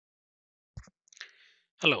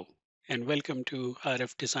Hello and welcome to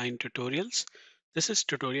RF Design Tutorials. This is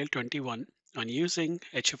tutorial 21 on using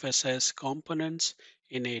HFSS components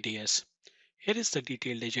in ADS. Here is the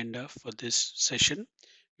detailed agenda for this session.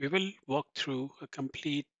 We will walk through a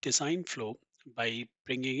complete design flow by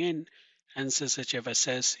bringing in Ansys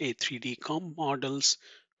HFSS A3D comp models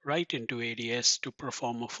right into ADS to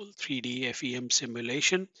perform a full 3D FEM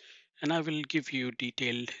simulation, and I will give you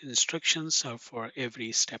detailed instructions for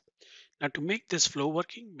every step. Now, to make this flow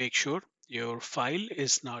working, make sure your file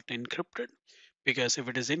is not encrypted, because if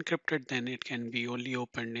it is encrypted, then it can be only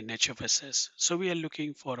opened in HFSS. So we are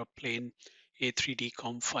looking for a plain A3D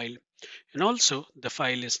COM file. And also the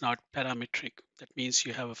file is not parametric. That means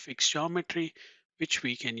you have a fixed geometry which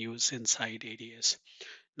we can use inside ADS.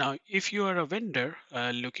 Now, if you are a vendor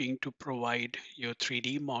looking to provide your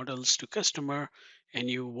 3D models to customer and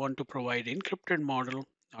you want to provide encrypted model,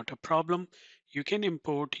 not a problem. You can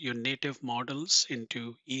import your native models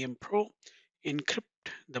into EM Pro, encrypt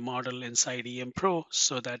the model inside EM Pro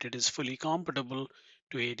so that it is fully compatible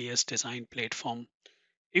to ADS design platform.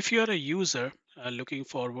 If you are a user looking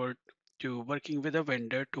forward to working with a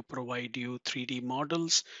vendor to provide you 3D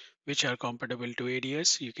models which are compatible to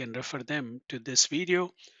ADS, you can refer them to this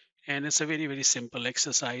video, and it's a very simple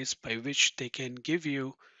exercise by which they can give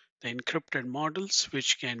you the encrypted models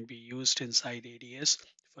which can be used inside ADS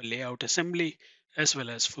for layout assembly as well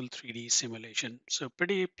as full 3D simulation. So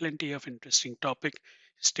plenty of interesting topic.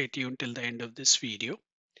 Stay tuned till the end of this video.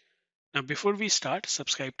 Now before we start,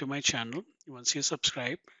 subscribe to my channel. Once you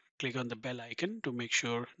subscribe, click on the bell icon to make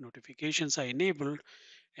sure notifications are enabled,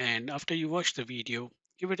 and after you watch the video,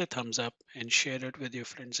 give it a thumbs up and share it with your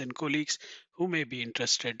friends and colleagues who may be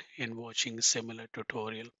interested in watching similar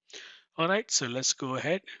tutorial. All right, so let's go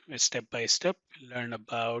ahead step by step, learn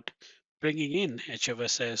about bringing in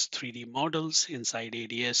HFSS 3D models inside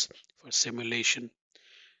ADS for simulation.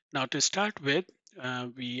 Now to start with,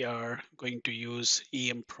 we are going to use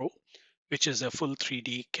EM Pro, which is a full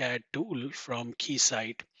 3D CAD tool from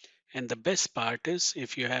Keysight. And the best part is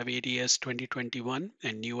if you have ADS 2021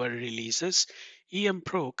 and newer releases, EM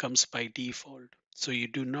Pro comes by default. So you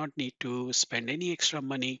do not need to spend any extra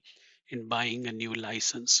money in buying a new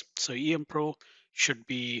license. So EM Pro should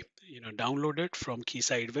be downloaded from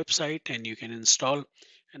Keysight website and you can install.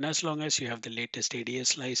 And as long as you have the latest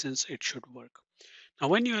ADS license, it should work. Now,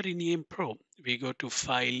 when you are in EM Pro, we go to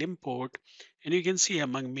File Import, and you can see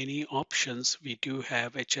among many options, we do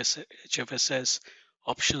have HFSS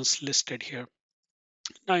options listed here.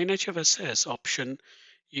 Now, in HFSS option,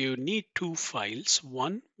 you need two files,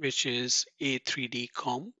 one which is A3D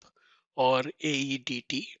comp or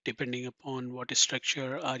AEDT, depending upon what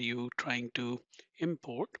structure are you trying to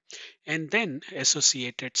import, and then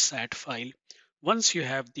associated SAT file. Once you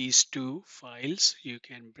have these two files, you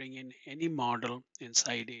can bring in any model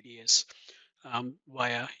inside ADS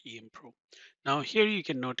via EM Pro. Now here you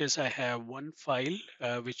can notice I have one file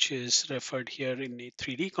which is referred here in a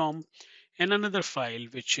 3D comp and another file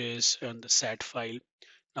which is on the SAT file.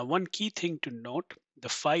 Now one key thing to note, the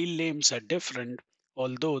file names are different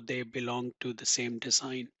although they belong to the same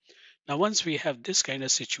design. Now once we have this kind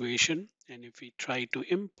of situation, and if we try to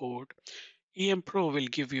import, EM Pro will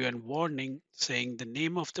give you a warning saying the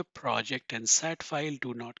name of the project and SAT file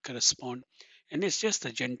do not correspond. And it's just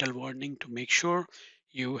a gentle warning to make sure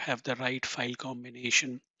you have the right file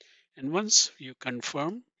combination. And once you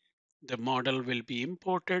confirm, the model will be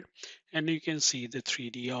imported and you can see the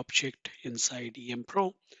 3D object inside EM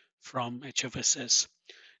Pro from HFSS.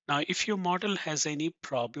 Now, if your model has any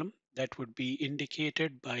problem, that would be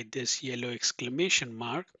indicated by this yellow exclamation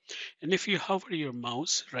mark. And if you hover your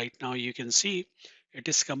mouse right now, you can see it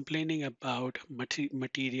is complaining about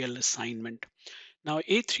material assignment. Now,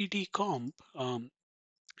 A3D Comp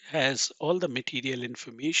has all the material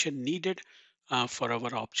information needed for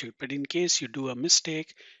our object. But in case you do a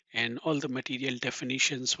mistake and all the material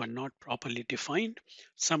definitions were not properly defined,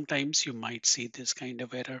 sometimes you might see this kind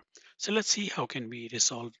of error. So let's see how can we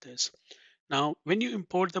resolve this. Now, when you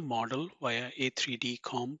import the model via A3D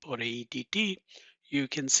Comp or AEDT, you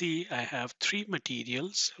can see I have three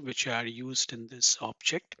materials which are used in this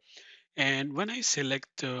object. And when I select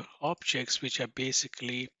the objects, which are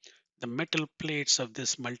basically the metal plates of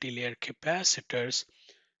this multi-layer capacitors,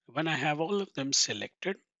 when I have all of them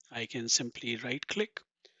selected, I can simply right click,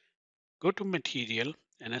 go to material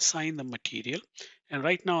and assign the material. And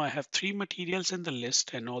right now I have three materials in the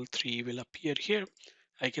list and all three will appear here.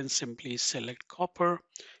 I can simply select copper,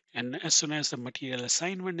 and as soon as the material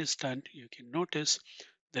assignment is done, you can notice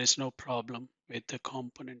there is no problem with the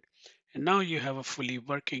component. And now you have a fully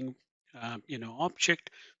working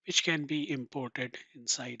object which can be imported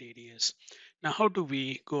inside ADS. Now, how do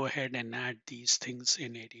we go ahead and add these things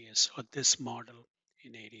in ADS or this model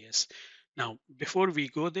in ADS? Now, before we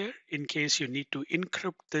go there, in case you need to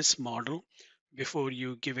encrypt this model before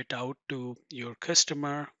you give it out to your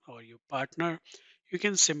customer or your partner, you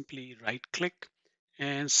can simply right click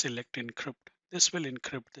and select encrypt. This will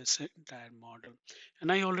encrypt this entire model.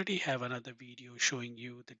 And I already have another video showing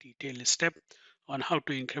you the detailed step on how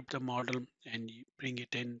to encrypt the model and bring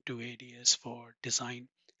it into ADS for design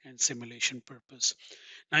and simulation purpose.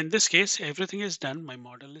 Now in this case, everything is done. My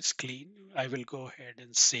model is clean. I will go ahead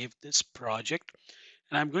and save this project,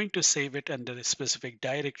 and I'm going to save it under a specific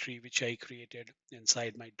directory which I created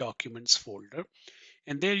inside my documents folder.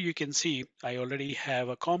 And there you can see I already have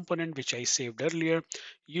a component which I saved earlier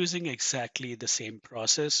using exactly the same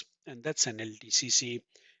process, and that's an LTCC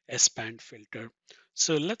S-band filter.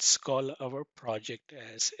 So let's call our project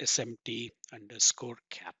as SMT underscore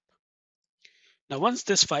cap. Now, once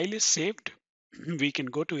this file is saved, we can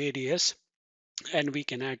go to ADS and we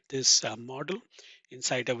can add this model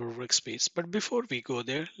inside our workspace. But before we go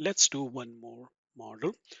there, let's do one more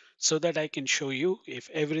model so that I can show you if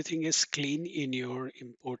everything is clean in your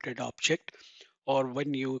imported object or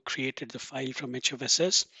when you created the file from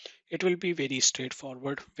HFSS, it will be very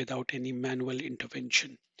straightforward without any manual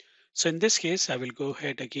intervention. So in this case, I will go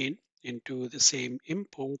ahead again into the same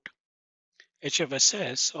import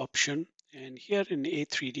HFSS option, and here in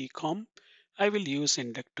A3D-COM, I will use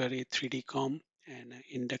inductor A3D-COM and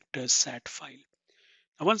inductor SAT file.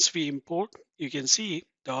 Now, once we import, you can see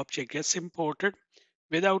the object gets imported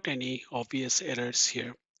without any obvious errors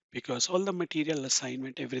here because all the material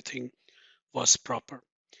assignment, everything was proper.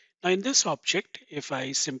 Now in this object, if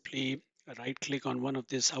I simply right click on one of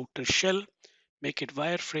this outer shell, make it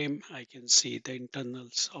wireframe, I can see the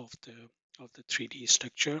internals of the 3D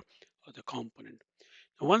structure or the component.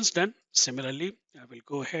 Once done, similarly, I will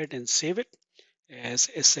go ahead and save it as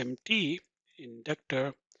SMT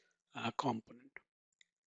inductor component.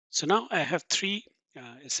 So now I have three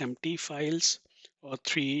SMT files or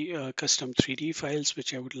three custom 3D files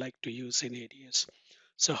which I would like to use in ADS.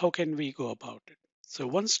 So how can we go about it? So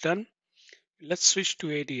once done, let's switch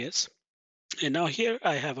to ADS. And now here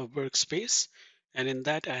I have a workspace, and in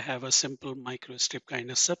that I have a simple microstrip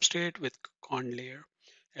kind of substrate with con layer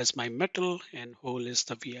as my metal and hole is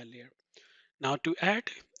the via layer. Now to add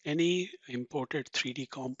any imported 3D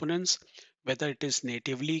components, whether it is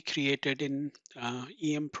natively created in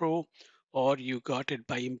EM Pro or you got it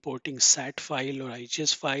by importing SAT file or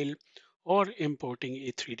IGS file or importing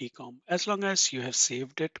a 3D comp, as long as you have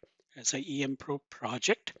saved it as a EM Pro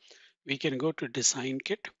project, we can go to Design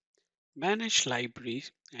Kit, Manage Library,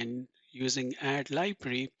 and using Add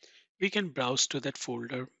Library, we can browse to that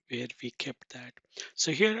folder where we kept that.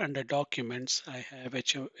 So here under Documents, I have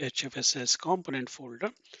HFSS component folder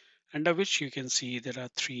under which you can see there are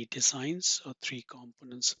three designs or three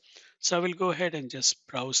components. So I will go ahead and just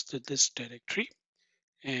browse to this directory.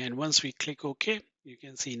 And once we click OK, you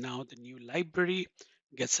can see now the new library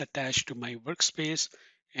gets attached to my workspace.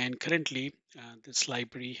 And currently, this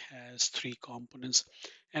library has three components,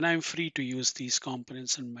 and I'm free to use these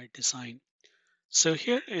components in my design. So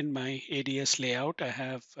here in my ADS layout, I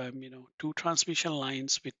have two transmission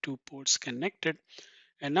lines with two ports connected.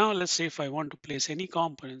 And now let's say if I want to place any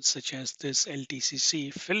components such as this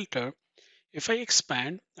LTCC filter, if I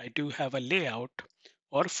expand, I do have a layout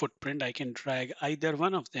or footprint. I can drag either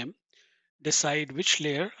one of them, decide which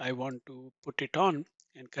layer I want to put it on.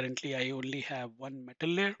 And currently I only have one metal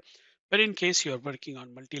layer. But in case you're working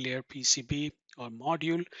on multi-layer PCB or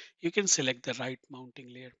module, you can select the right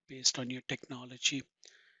mounting layer based on your technology.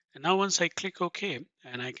 And now once I click OK,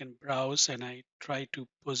 and I can browse and I try to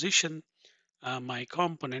position my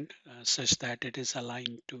component such that it is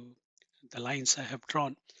aligned to the lines I have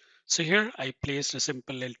drawn. So here I placed a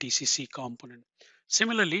simple LTCC component.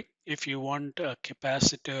 Similarly, if you want a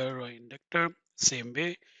capacitor or inductor, same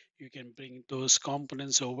way, you can bring those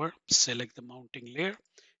components over, select the mounting layer,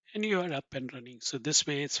 and you are up and running. So this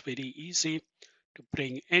way it's very easy to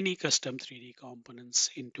bring any custom 3D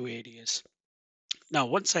components into ADS. Now,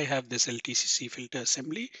 once I have this LTCC filter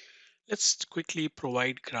assembly, let's quickly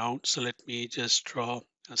provide ground. So let me just draw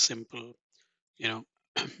a simple, you know,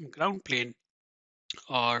 ground plane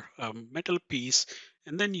or a metal piece.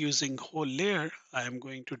 And then using hole layer, I am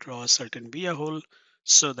going to draw a certain via hole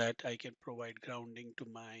so that I can provide grounding to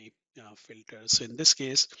my filter. So in this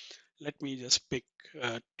case, let me just pick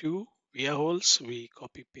two via holes. We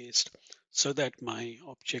copy paste so that my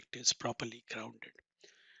object is properly grounded.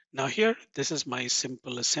 Now here, this is my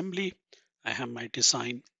simple assembly. I have my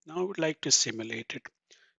design. Now I would like to simulate it.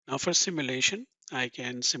 Now for simulation, I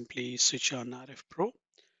can simply switch on RF Pro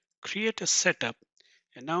create a setup.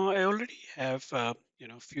 And now I already have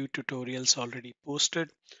few tutorials already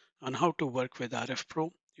posted on how to work with RF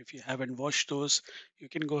Pro. If you haven't watched those, you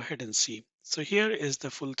can go ahead and see. So here is the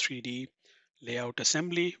full 3D layout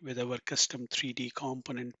assembly with our custom 3D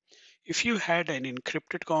component. If you had an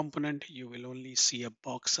encrypted component, you will only see a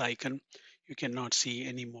box icon. You cannot see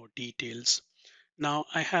any more details. Now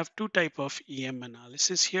I have two type of EM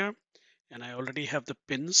analysis here, and I already have the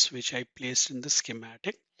pins which I placed in the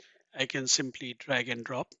schematic. I can simply drag and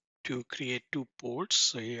drop to create two ports.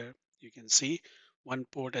 So here you can see one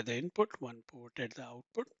port at the input, one port at the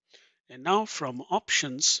output. And now from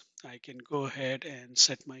options, I can go ahead and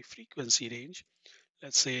set my frequency range.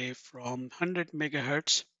 Let's say from 100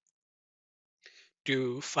 megahertz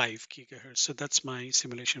to 5 gigahertz. So that's my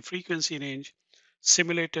simulation frequency range.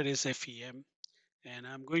 Simulator is FEM, and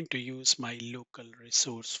I'm going to use my local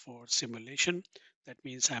resource for simulation. That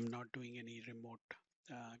means I'm not doing any remote,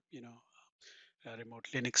 uh, you know, remote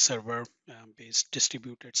Linux server based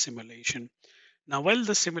distributed simulation. Now, while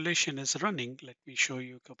the simulation is running, let me show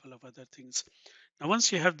you a couple of other things. Now,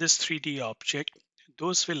 once you have this 3D object,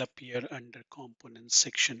 those will appear under components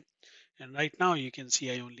section. And right now you can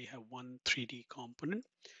see I only have one 3D component.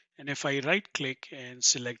 And if I right click and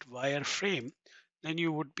select wireframe, then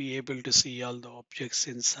you would be able to see all the objects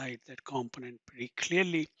inside that component pretty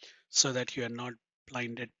clearly so that you are not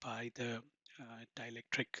blinded by the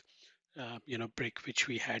dielectric brick which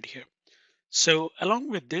we had here. So along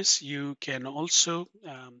with this, you can also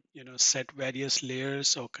set various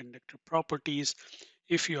layers or conductor properties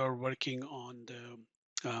if you are working on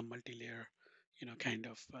the multi-layer kind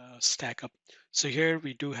of stack up. So here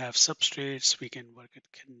we do have substrates. We can work at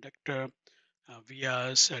conductor,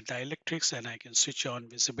 vias, dielectrics, and I can switch on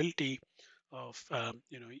visibility of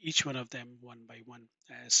each one of them one by one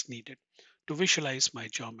as needed to visualize my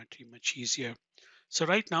geometry much easier. So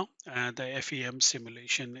right now, the FEM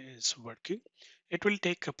simulation is working. It will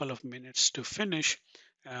take a couple of minutes to finish.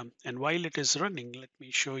 And while it is running, let me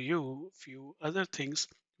show you a few other things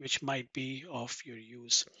which might be of your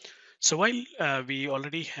use. So while we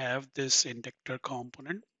already have this inductor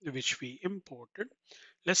component, which we imported,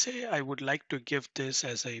 let's say I would like to give this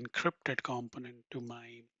as an encrypted component to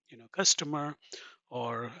my customer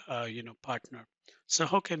or partner. So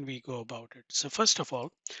how can we go about it? So first of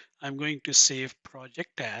all, I'm going to save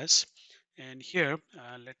project as, and here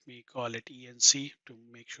let me call it ENC to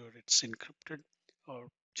make sure it's encrypted, or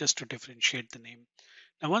just to differentiate the name.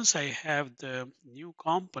 Now once I have the new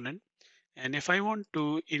component, and if I want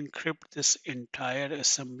to encrypt this entire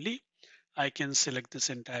assembly, I can select this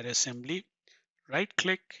entire assembly, right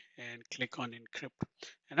click and click on encrypt.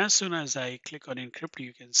 And as soon as I click on encrypt,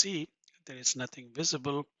 you can see there is nothing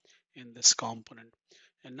visible in this component.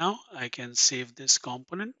 And now I can save this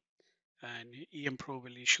component, and EM Pro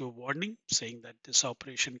will issue a warning saying that this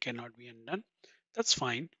operation cannot be undone. That's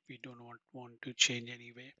fine. We do not want to change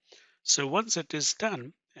anyway. So once it is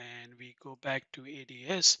done and we go back to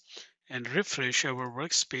ADS and refresh our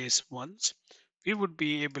workspace once, we would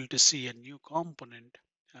be able to see a new component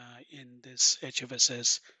in this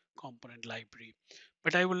HFSS component library.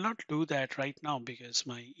 But I will not do that right now because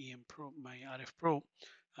my my RF Pro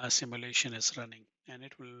simulation is running and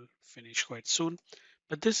it will finish quite soon.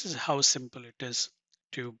 But this is how simple it is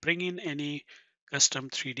to bring in any custom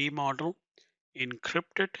 3D model,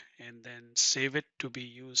 encrypt it, and then save it to be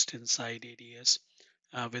used inside ADS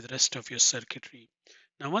with rest of your circuitry.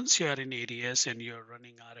 Now, once you are in ADS and you're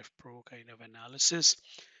running RF Pro kind of analysis,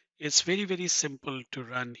 it's very, very simple to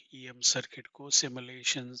run EM circuit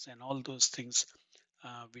co-simulations and all those things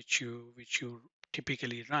which you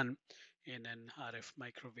typically run in an RF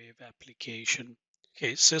microwave application.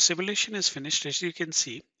 Okay, so simulation is finished. As you can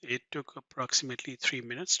see, it took approximately 3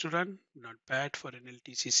 minutes to run. Not bad for an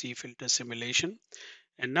LTCC filter simulation.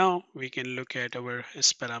 And now we can look at our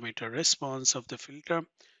S parameter response of the filter.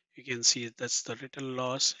 You can see that's the return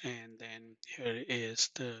loss, and then here is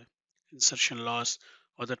the insertion loss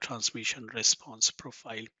or the transmission response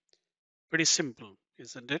profile. Pretty simple,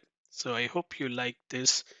 isn't it? So I hope you like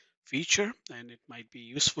this feature and it might be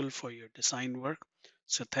useful for your design work.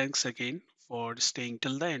 So thanks again for staying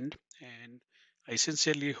till the end, and I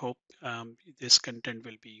sincerely hope this content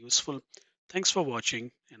will be useful. Thanks for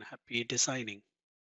watching and happy designing.